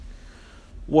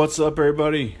What's up,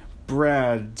 everybody?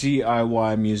 Brad,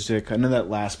 DIY Music. I know that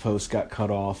last post got cut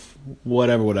off.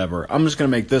 Whatever. I'm just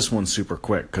going to make this one super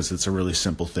quick because it's a really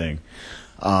simple thing.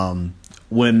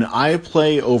 When I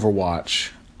play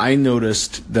Overwatch, I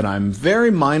noticed that I'm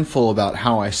very mindful about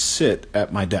how I sit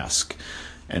at my desk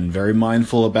and very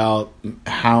mindful about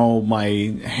how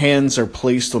my hands are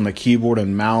placed on the keyboard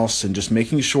and mouse and just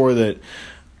making sure that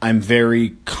I'm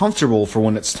very comfortable for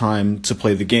when it's time to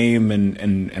play the game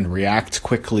and react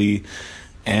quickly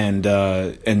and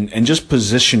just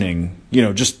positioning,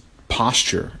 just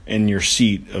posture in your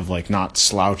seat of like not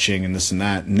slouching and this and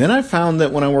that. And then I found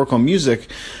that when I work on music,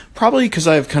 probably because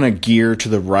I have kind of gear to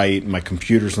the right, my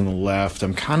computer's on the left,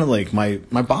 I'm kind of like my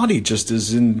body just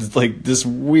is in like this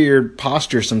weird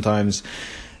posture sometimes.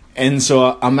 And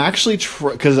so I'm actually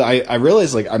because I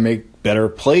realize like I make better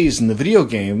plays in the video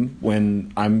game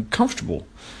when I'm comfortable.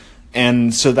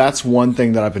 And so that's one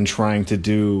thing that I've been trying to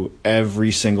do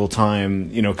every single time,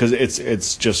 because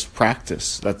it's just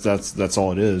practice. That's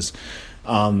all it is.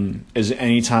 Is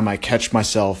anytime I catch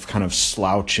myself kind of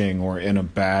slouching or in a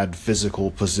bad physical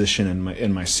position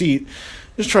in my seat,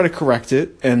 just try to correct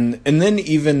it. And then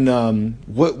even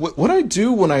what I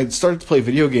do when I start to play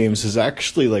video games is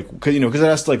actually like, because it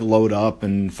has to like load up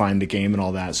and find a game and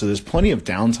all that. So there's plenty of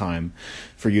downtime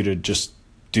for you to just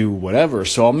do whatever.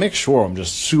 So I'll make sure I'm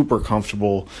just super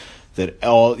comfortable that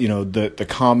all, the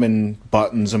common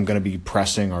buttons I'm going to be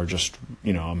pressing are just,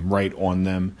 I'm right on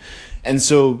them. And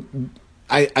so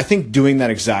I think doing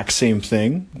that exact same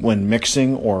thing when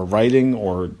mixing or writing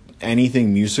or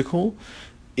anything musical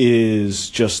is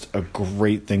just a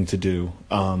great thing to do.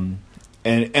 And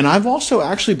I've also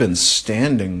actually been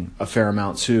standing a fair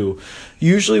amount too.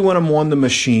 Usually when I'm on the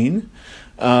machine,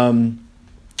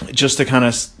 just to kind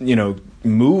of,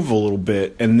 move a little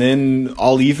bit. And then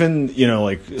I'll even,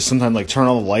 like sometimes like turn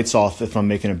all the lights off if I'm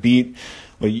making a beat.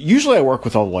 But usually I work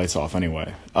with all the lights off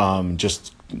anyway,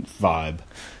 just vibe.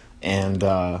 And,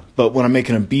 but when I'm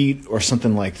making a beat or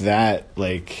something like that,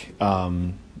 like,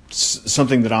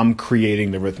 something that I'm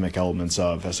creating the rhythmic elements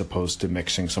of as opposed to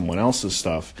mixing someone else's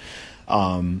stuff,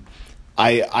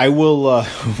 I will,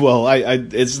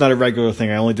 it's not a regular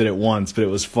thing. I only did it once, but it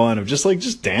was fun of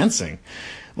just dancing.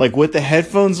 Like with the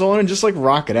headphones on and just like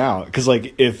rock it out. Cause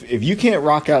like if you can't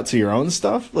rock out to your own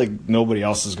stuff, like nobody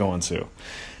else is going to.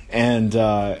 And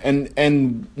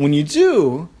when you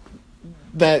do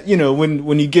that,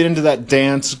 when you get into that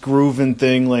dance grooving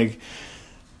thing, like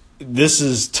this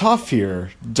is tough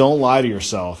here. Don't lie to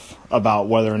yourself about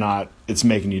whether or not it's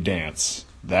making you dance.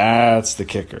 That's the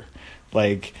kicker.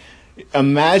 Like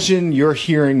imagine you're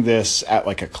hearing this at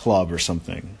like a club or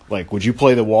something. Like would you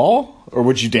play the wall or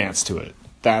would you dance to it?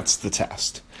 That's the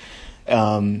test.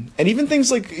 And even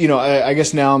things like, I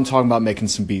guess now I'm talking about making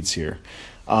some beats here.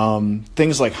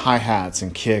 Things like hi-hats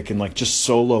and kick and like just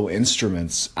solo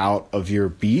instruments out of your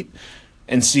beat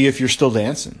and see if you're still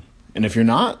dancing. And if you're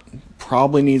not,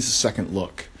 probably needs a second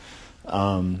look.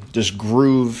 Just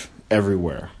groove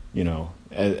everywhere,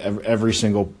 every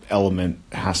single element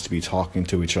has to be talking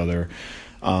to each other.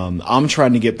 I'm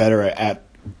trying to get better at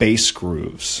bass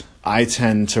grooves. I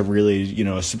tend to really,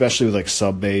 especially with like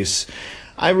sub bass,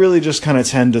 I really just kind of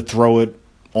tend to throw it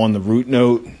on the root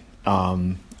note.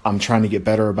 I'm trying to get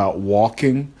better about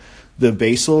walking the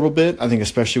bass a little bit. I think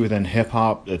especially within hip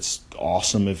hop, it's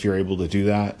awesome if you're able to do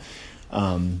that.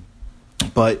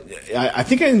 But I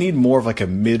think I need more of like a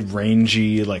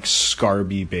mid-rangey, like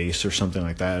scarby bass or something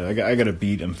like that. I got a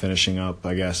beat I'm finishing up,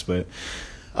 I guess, but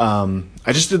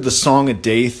I just did the song a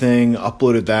day thing,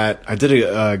 uploaded that. I did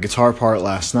a guitar part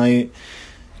last night,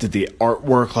 did the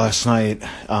artwork last night.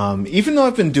 Even though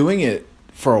I've been doing it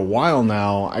for a while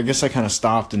now, I guess I kind of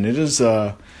stopped, and it's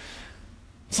a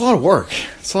lot of work.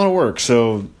 It's a lot of work.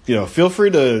 So, feel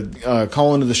free to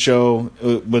call into the show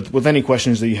with any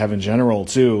questions that you have in general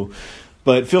too.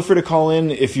 But feel free to call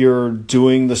in if you're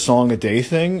doing the song a day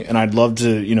thing, and I'd love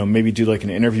to, maybe do like an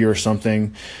interview or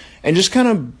something. And just kind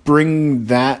of bring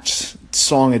that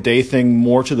song a day thing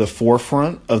more to the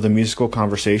forefront of the musical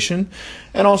conversation.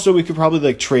 And also we could probably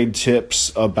like trade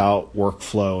tips about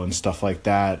workflow and stuff like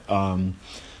that.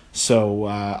 So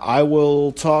I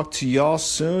will talk to y'all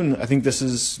soon. I think this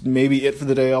is maybe it for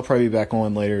the day. I'll probably be back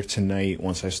on later tonight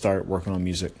once I start working on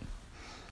music.